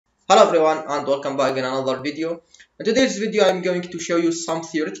Hello everyone and welcome back in another video. In today's video I'm going to show you some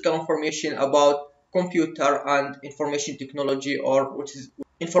theoretical information about computer and information technology, or which is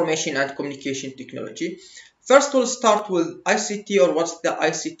information and communication technology. First we'll start with ICT, or what's the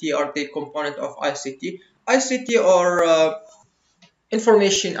ICT or the component of ICT. ICT or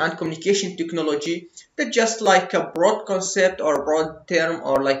information and communication technology, that's just like a broad concept or broad term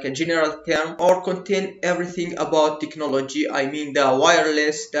or like a general term, or contain everything about technology. I mean the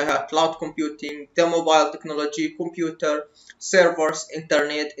wireless, the cloud computing, the mobile technology, computer, servers,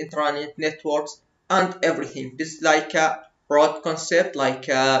 internet, intranet, networks, and everything. This is like a broad concept, like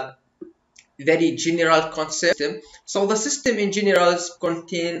a very general concept. So the system in general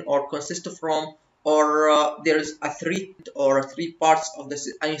contain or consist from, or there's a three parts of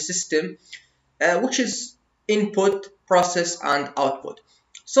the any system, which is input, process, and output.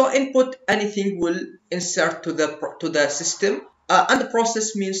 So input, anything will insert to the system, and the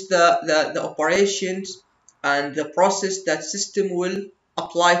process means the operations and the process that system will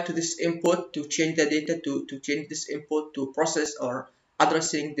apply to this input to change the data, to change this input to process or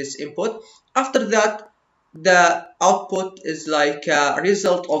addressing this input. After that, the output is like a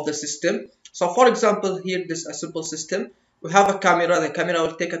result of the system. So for example, here this is a simple system. We have a camera. The camera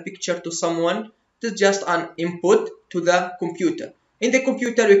will take a picture to someone. This is just an input to the computer. In the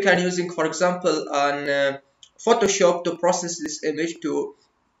computer, we can using, for example, an Photoshop to process this image, to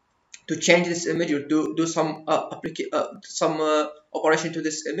change this image, or do some operation to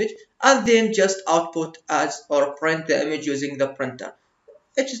this image, and then just output as or print the image using the printer.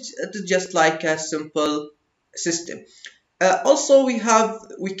 It's just like a simple system. Also, we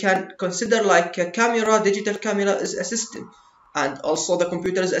can consider like a camera. Digital camera is a system, and also the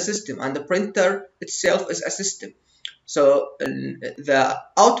computer is a system, and the printer itself is a system. So the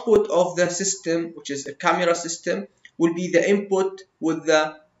output of the system, which is a camera system, will be the input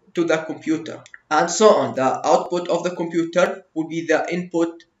to the computer, and so on. The output of the computer will be the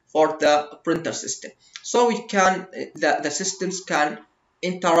input for the printer system. So we can the systems can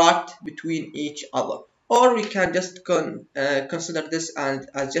interact between each other, or we can just consider this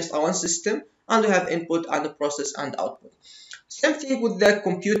as just one system, and we have input and the process and output. Same thing with the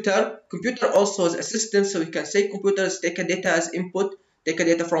computer. Computer also is a system, so we can say computers take a data as input, take a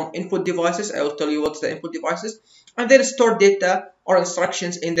data from input devices. I will tell you what's the input devices, and then store data or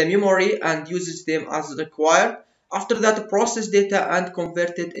instructions in the memory and uses them as required. After that, process data and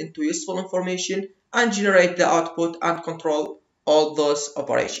convert it into useful information and generate the output and control all those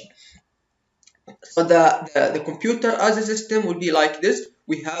operations. So the computer as a system will be like this.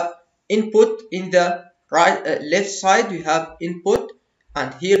 We have input in the left side. We have input,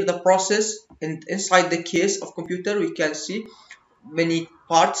 and here the process. And inside the case of computer, we can see many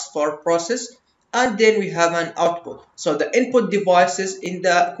parts for process, and then we have an output. So the input devices in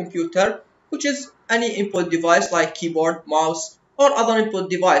the computer, which is any input device like keyboard, mouse, or other input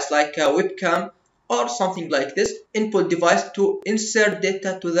device like a webcam or something like this. Input device to insert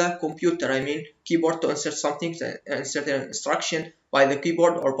data to the computer. I mean keyboard to insert something, insert an instruction by the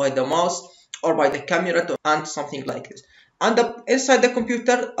keyboard or by the mouse or by the camera and something like this. And inside the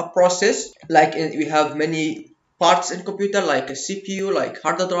computer, a process, like we have many parts in computer like a CPU, like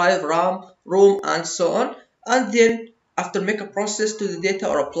hard drive, RAM, ROM, and so on. And then after make a process to the data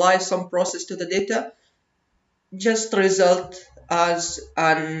or apply some process to the data, just result as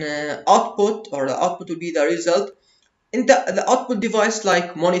an output, or the output will be the result in the output device,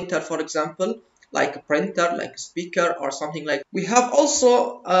 like monitor, for example, like a printer, like a speaker, or something like. We have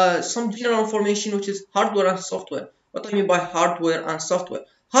also some general information, which is hardware and software. What I mean by hardware and software: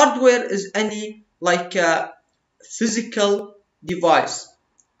 hardware is any like a physical device,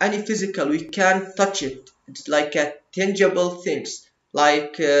 any physical, we can touch it. It's like a tangible things,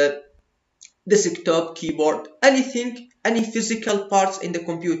 like desktop, keyboard, anything, any physical parts in the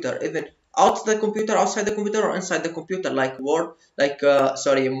computer, even outside the computer, or inside the computer, like word, like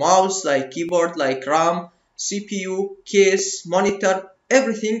mouse, like keyboard, like RAM, CPU, case, monitor,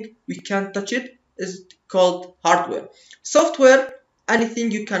 everything we can touch it is called hardware. Software,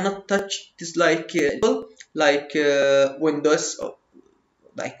 anything you cannot touch. It is like Windows, or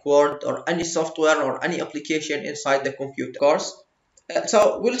like Word, or any software or any application inside the computer, of course.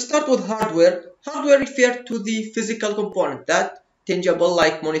 So we'll start with hardware. Hardware refers to the physical component, that tangible,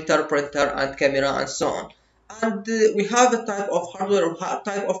 like monitor, printer, and camera, and so on. And we have a type of hardware or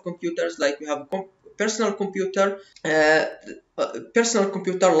type of computers, like we have a personal computer. Personal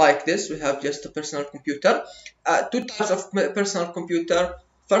computer like this. We have just a personal computer. Two types of personal computer.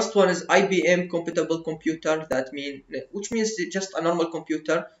 First one is IBM compatible computer. Which means just a normal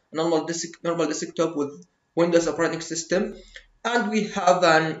computer, normal desktop with Windows operating system. And we have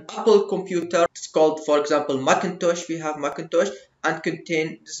an Apple computer. It's called, for example, Macintosh. We have Macintosh and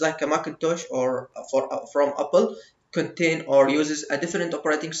contain, it's like a Macintosh or from Apple, contain or uses a different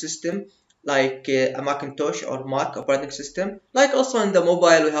operating system like a Macintosh or Mac operating system. Like also in the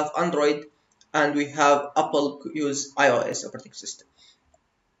mobile, we have Android and we have Apple use iOS operating system.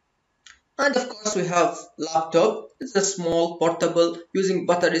 And of course we have laptop. It's a small portable using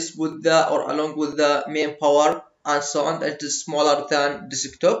batteries with the or along with the main power and so on. It is smaller than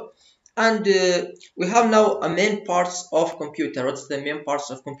desktop. And we have now a main parts of computer. What's the main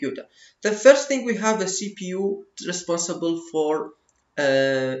parts of computer? The first thing we have a CPU responsible for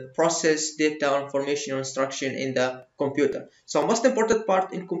process data, information, or instruction in the computer. So most important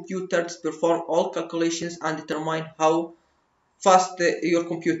part in computer is perform all calculations and determine how fast your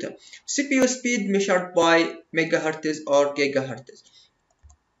computer. CPU speed measured by megahertz or gigahertz.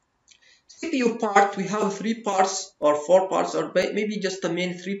 CPU part, we have three parts or four parts or maybe just the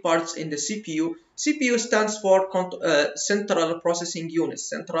main three parts in the CPU. CPU stands for Central Processing Unit.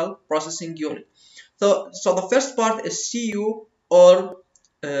 Central Processing Unit. So the first part is CU or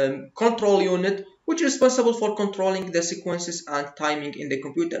control unit, which is responsible for controlling the sequences and timing in the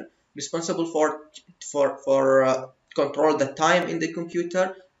computer. Responsible for control the time in the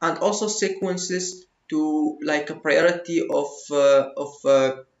computer and also sequences to like a priority of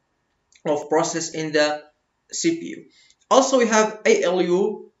process in the CPU. Also we have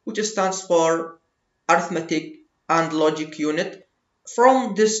ALU, which stands for arithmetic and logic unit.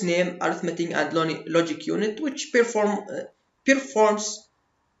 From this name, arithmetic and logic unit, which performs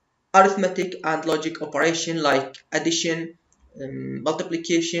arithmetic and logic operation like addition,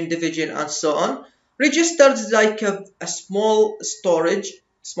 multiplication, division, and so on. Registers like a small storage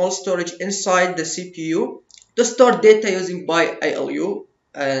inside the CPU to store data using by ALU,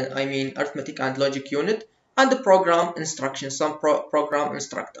 I mean arithmetic and logic unit, and the program instructions, some program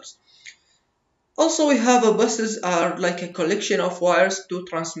instructors. Also, we have a buses are like a collection of wires to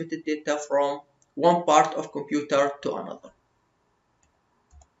transmit the data from one part of computer to another.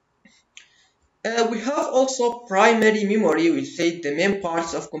 We have also primary memory. We say the main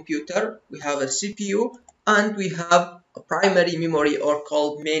parts of computer. We have a CPU and we have a primary memory or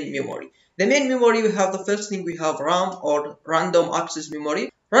called main memory. The main memory, we have the first thing, we have RAM or random access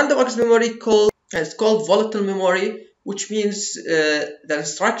memory. Random access memory is called volatile memory, which means the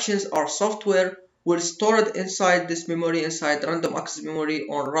instructions or software will stored inside this memory, inside random access memory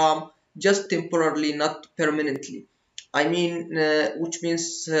or RAM, just temporarily, not permanently. I mean, which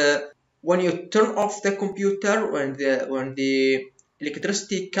means when you turn off the computer, when the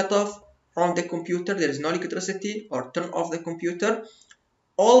electricity cut off from the computer, there is no electricity, or turn off the computer,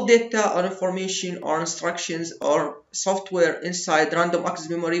 all data or information or instructions or software inside random access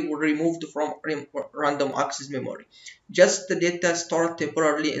memory will be removed from random access memory. Just the data stored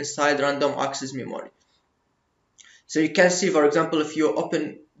temporarily inside random access memory. So you can see, for example, if you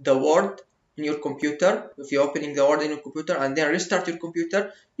open the Word in your computer, if you're opening the Word in your computer and then restart your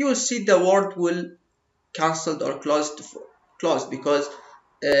computer, you will see the Word will cancelled or closed because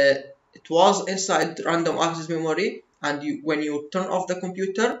it was inside random access memory, and when you turn off the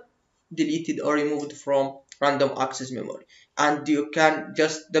computer, deleted or removed from random access memory, and you can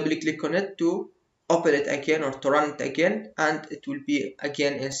just double click on it to open it again or to run it again, and it will be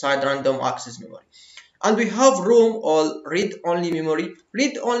again inside random access memory. And we have ROM or read-only memory.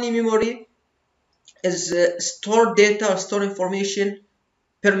 Read-only memory is store data or store information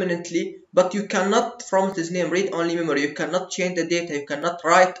permanently, but you cannot, from its name, read-only memory, you cannot change the data, you cannot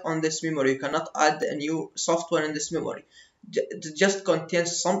write on this memory, you cannot add a new software in this memory. It just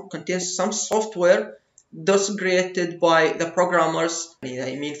contains some software those created by the programmers.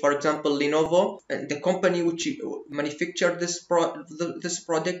 I mean, for example, Lenovo, and the company which manufactured this product,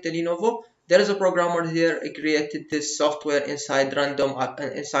 Lenovo, there is a programmer here created this software inside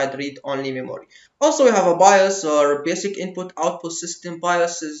inside read-only memory. Also, we have a BIOS or basic input-output system.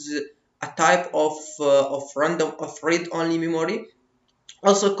 BIOS is a type of read-only memory.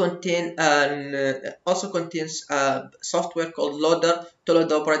 Also contains a software called loader to load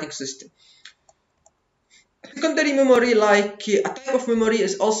the operating system. Secondary memory, like a type of memory,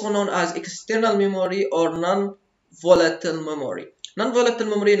 is also known as external memory or non-volatile memory. Non-volatile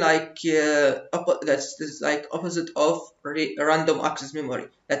memory, like that's like opposite of random access memory.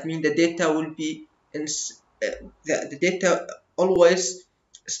 That means the data will be the data always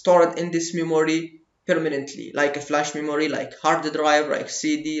stored in this memory permanently, like a flash memory, like hard drive, like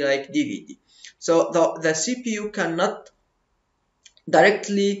CD, like DVD. So the CPU cannot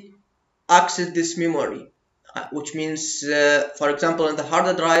directly access this memory, which means, for example, in the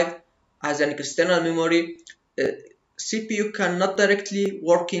hard drive as an external memory, CPU cannot directly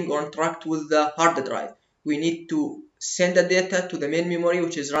working or interact with the hard drive. We need to send the data to the main memory,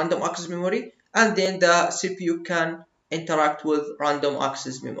 which is random access memory, and then the CPU can interact with random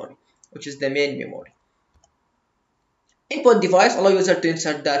access memory, which is the main memory. Input device allow user to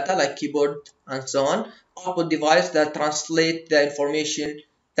insert data like keyboard and so on. Output device that translate the information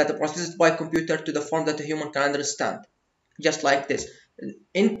that is processed by computer to the form that a human can understand. Just like this.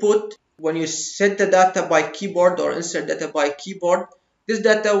 Input, when you set the data by keyboard or insert data by keyboard, this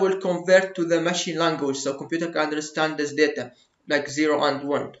data will convert to the machine language so computer can understand this data like 0 and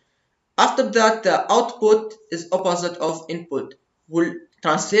 1. After that, the output is opposite of input. Will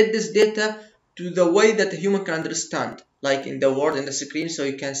translate this data to the way that a human can understand, like in the word in the screen, so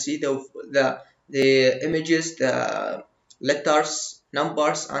you can see the images, the letters,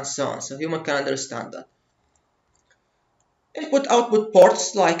 numbers, and so on. So human can understand that. Input output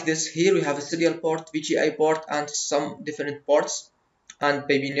ports like this. Here we have a serial port, VGA port, and some different ports, and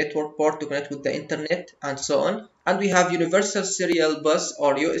maybe network port to connect with the internet and so on. And we have universal serial bus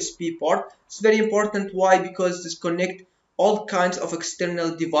or USB port. It's very important. Why? Because this connect all kinds of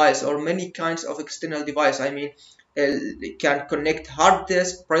external device or many kinds of external device. I mean, it can connect hard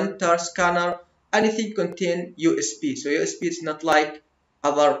disk, printer, scanner, anything contain USB. So USB is not like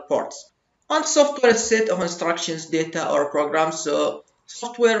other ports. And software is set of instructions, data, or programs. So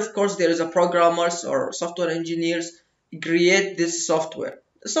software, of course, there is a programmers or software engineers create this software.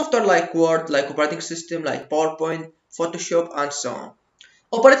 Software like Word, like operating system, like PowerPoint, Photoshop, and so on.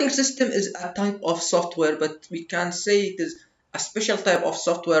 Operating system is a type of software, but we can say it is a special type of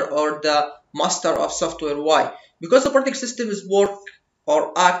software or the master of software. Why? Because operating system is work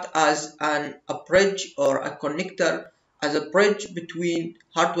or act as a bridge or a connector, as a bridge between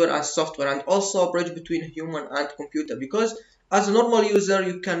hardware and software, and also a bridge between human and computer. Because as a normal user,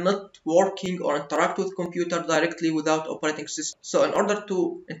 you cannot working or interact with computer directly without operating system. So in order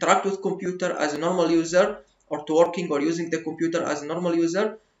to interact with computer as a normal user, or to working or using the computer as a normal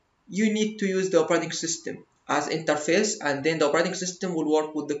user, you need to use the operating system as interface, and then the operating system will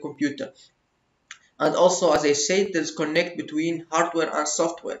work with the computer. And also, as I said, there's connect between hardware and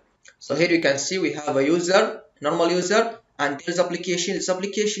software. So here you can see we have a user, normal user, and there's application. This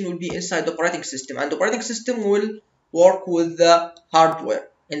application will be inside the operating system, and the operating system will work with the hardware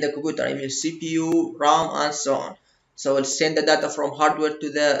in the computer. I mean CPU, RAM, and so on. So we'll send the data from hardware to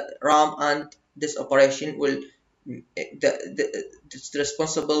the RAM, and this operation will it's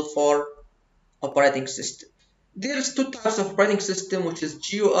responsible for operating system. There's two types of operating system, which is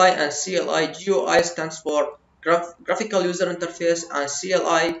GUI and CLI. GUI stands for graphical user interface, and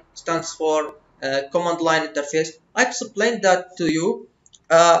CLI stands for command line interface. I explained that to you.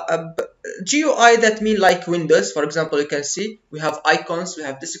 GUI, that mean like Windows. For example, you can see we have icons, we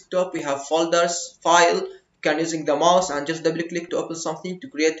have desktop, we have folders, file. You can using the mouse and just double click to open something to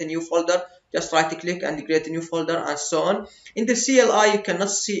create a new folder. Just right click and create a new folder, and so on. In the CLI, you cannot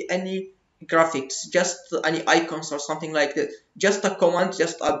see any graphics, just any icons or something like that. Just a command,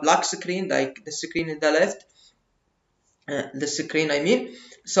 just a black screen like the screen in the left. The screen, I mean.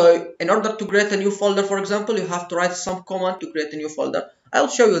 So in order to create a new folder, for example, you have to write some command to create a new folder. I'll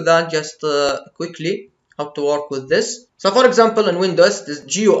show you that just quickly how to work with this. So for example, in Windows, this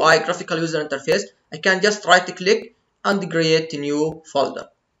GUI, graphical user interface, I can just right click and create a new folder.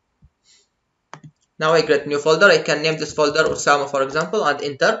 Now I create a new folder. I can name this folder Osama, for example, and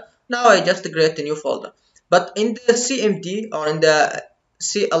enter. Now I just create a new folder. But in the CMD or in the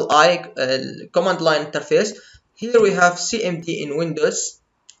CLI command line interface, here we have CMD in Windows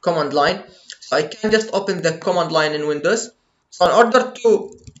command line. So I can just open the command line in Windows. So in order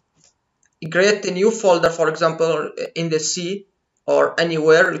to create a new folder, for example, in the C or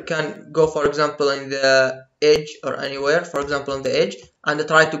anywhere, you can go, for example, in the edge or anywhere, for example, on the edge, and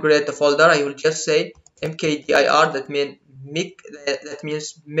try to create a folder. I will just say mkdir, that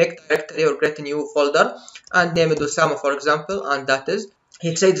means make directory or create a new folder, and name it Osama, for example, and that is.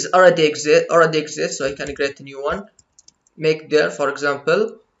 He says this already exists, so I can create a new one. Make there, for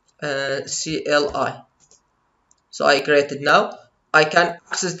example, CLI. So I created now. I can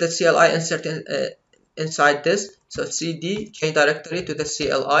access the CLI insert inside this. So CD change directory to the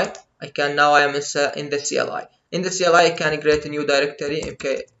CLI. I am in the CLI. In the CLI, I can create a new directory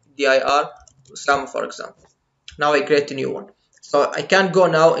mkdir Osama, for example. Now I create a new one. So I can go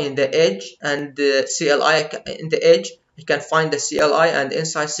now in the edge and the CLI. In the edge, I can find the CLI, and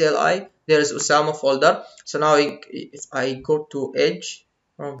inside CLI there is Osama folder. So now if I go to edge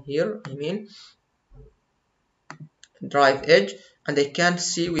from here, I mean drive edge, and I can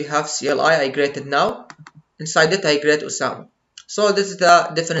see we have CLI I created now. Inside it I create Osama. So this is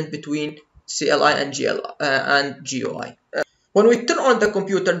the difference between CLI and GUI. When we turn on the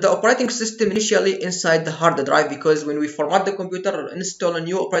computer, the operating system initially inside the hard drive, because when we format the computer or install a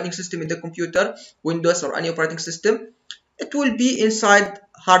new operating system in the computer, Windows or any operating system, it will be inside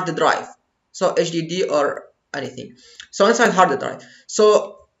hard drive, so HDD or anything, so inside hard drive.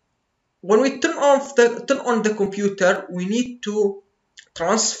 So when we turn on the computer, we need to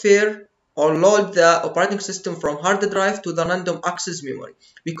transfer or load the operating system from hard drive to the random access memory,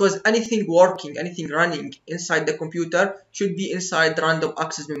 because anything working, anything running inside the computer should be inside the random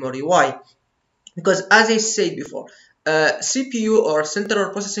access memory. Why? Because as I said before, CPU or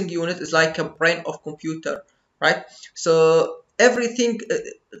central processing unit is like a brain of computer, right? So everything,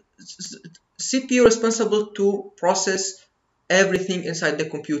 CPU responsible to process everything inside the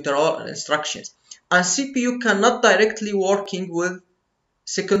computer, all instructions, and CPU cannot directly working with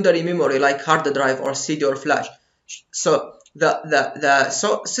secondary memory like hard drive or CD or flash. So the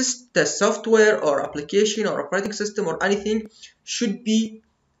software or application or operating system or anything should be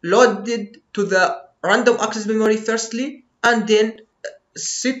loaded to the random access memory firstly, and then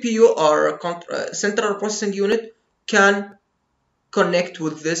CPU or central processing unit can connect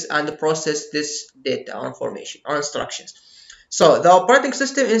with this and process this data or information or instructions. So the operating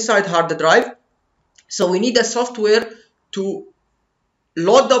system inside hard drive, so we need a software to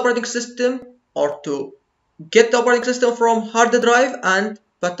load the operating system or to get the operating system from hard drive and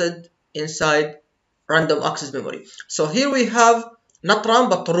put it inside random access memory. So here we have not RAM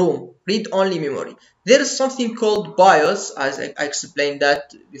but ROM, read-only memory. There is something called BIOS, as I explained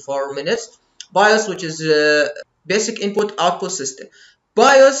that before minutes. BIOS, which is a basic input output system.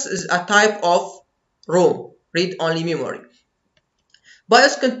 BIOS is a type of ROM, read-only memory.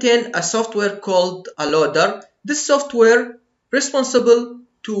 BIOS contains a software called a loader. This software responsible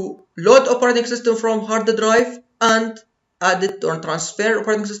to load operating system from hard drive and add it or transfer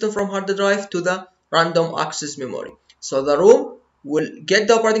operating system from hard drive to the random access memory. So the ROM will get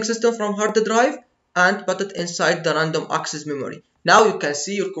the operating system from hard drive and put it inside the random access memory. Now you can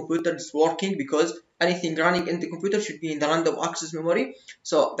see your computer is working because anything running in the computer should be in the random access memory.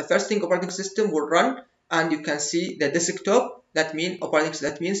 So the first thing, operating system will run, and you can see the desktop. That means operating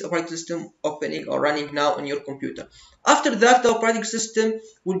system opening or running now on your computer. After that, the operating system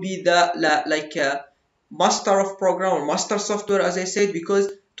will be the master of program or master software, as I said, because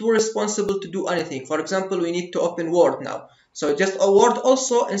it will responsible to do anything. For example, we need to open Word now, so just a Word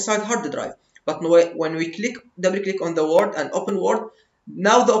also inside hard drive. But when we double click on the Word and open Word,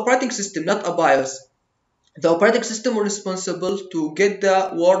 now the operating system, not a BIOS, the operating system is responsible to get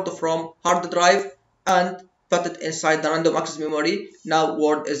the Word from hard drive and put it inside the random access memory. Now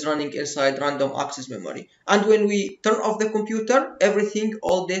Word is running inside random access memory. And when we turn off the computer, everything,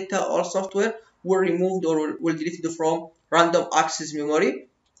 all data, all software will removed or will deleted from random access memory.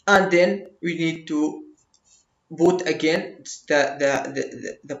 And then we need to boot again. It's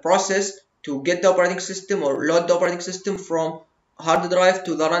the process to get the operating system or load the operating system from hard drive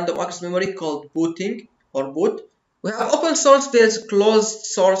to the random access memory called booting or boot. We have open source based closed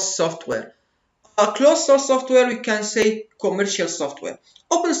source software. A closed source software, we can say commercial software.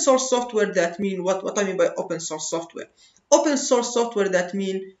 Open source software, that mean what I mean by open source software. Open source software, that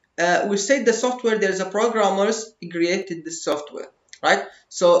mean we say the software, there is a programmers created this software, right?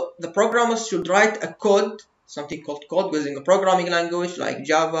 So the programmers should write a code, something called code, using a programming language like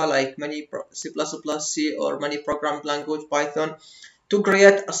Java, like many C++, C, or many programming language, Python, to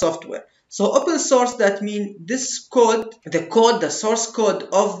create a software. So open source, that means this code, the source code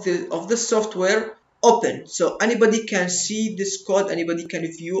of the software open. So anybody can see this code, anybody can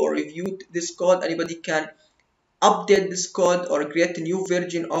view or review this code, anybody can update this code or create a new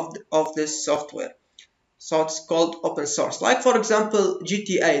version of this software. So it's called open source. Like for example,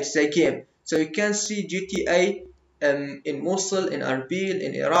 GTA, it's a game. So you can see GTA in Mosul, in Erbil,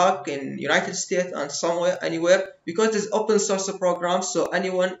 in Iraq, in United States, and somewhere, anywhere, because it's open source program. So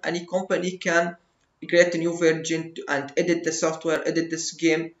anyone, any company can create a new version and edit the software, edit this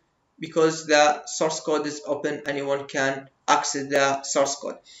game, because the source code is open. Anyone can access the source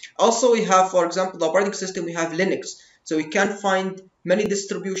code. Also, we have, for example, the operating system. We have Linux. So we can find many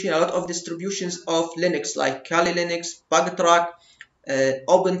distributions, a lot of distributions of Linux, like Kali Linux, Bugtrack,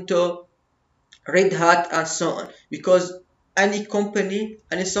 Ubuntu, Red Hat, and so on, because any company,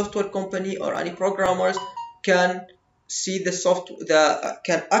 any software company or any programmers can see the software,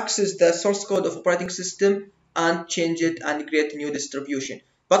 can access the source code of operating system and change it and create a new distribution.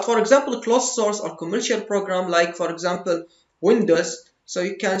 But for example, closed source or commercial program, like for example Windows, so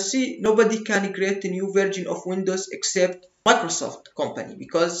you can see nobody can create a new version of Windows except Microsoft company,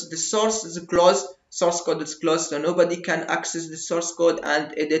 because the source is closed source code is closed, so nobody can access the source code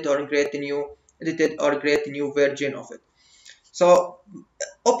and edit a new version of it. So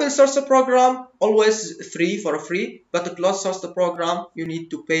open source program always free, but a closed source program you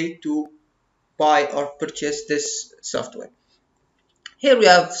need to pay to buy or purchase this software. Here we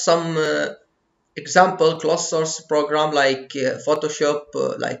have some example closed source program like Photoshop,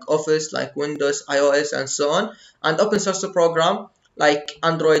 like Office, like Windows, iOS, and so on, and open source program like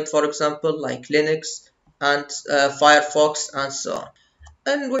Android, for example, like Linux and Firefox, and so on.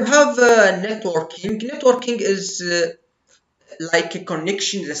 And we have networking. Networking is like a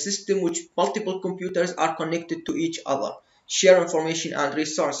connection, the system which multiple computers are connected to each other, share information and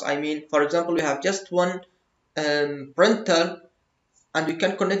resource. I mean, for example, we have just one printer, and we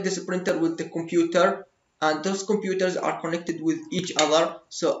can connect this printer with the computer, and those computers are connected with each other,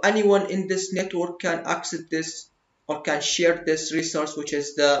 so anyone in this network can access this or can share this resource, which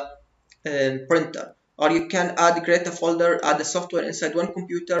is the printer. Or you can create a folder, add a software inside one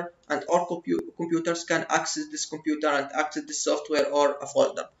computer, and all computers can access this computer and access this software or a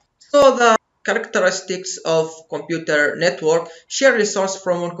folder. So the characteristics of computer network: share resource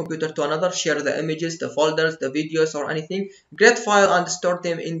from one computer to another, share the images, the folders, the videos, or anything, create file and store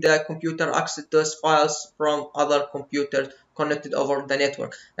them in the computer, access those files from other computers connected over the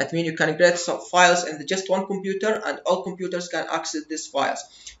network. That means you can create some files in just one computer and all computers can access these files.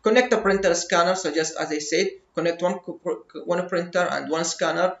 Connect a printer scanner, so just as I said, connect one printer and one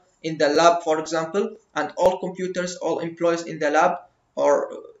scanner in the lab, for example, and all computers, all employees in the lab or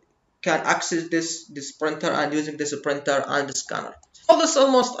can access this printer and using this printer and scanner. So that's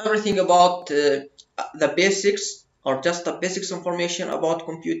almost everything about the basics, or just the basics information about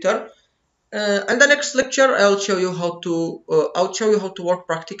computer. In the next lecture, I'll show you how to work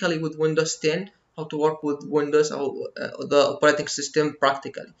practically with Windows 10, how to work with Windows or the operating system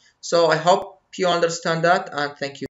practically. So I hope you understand that, and thank you.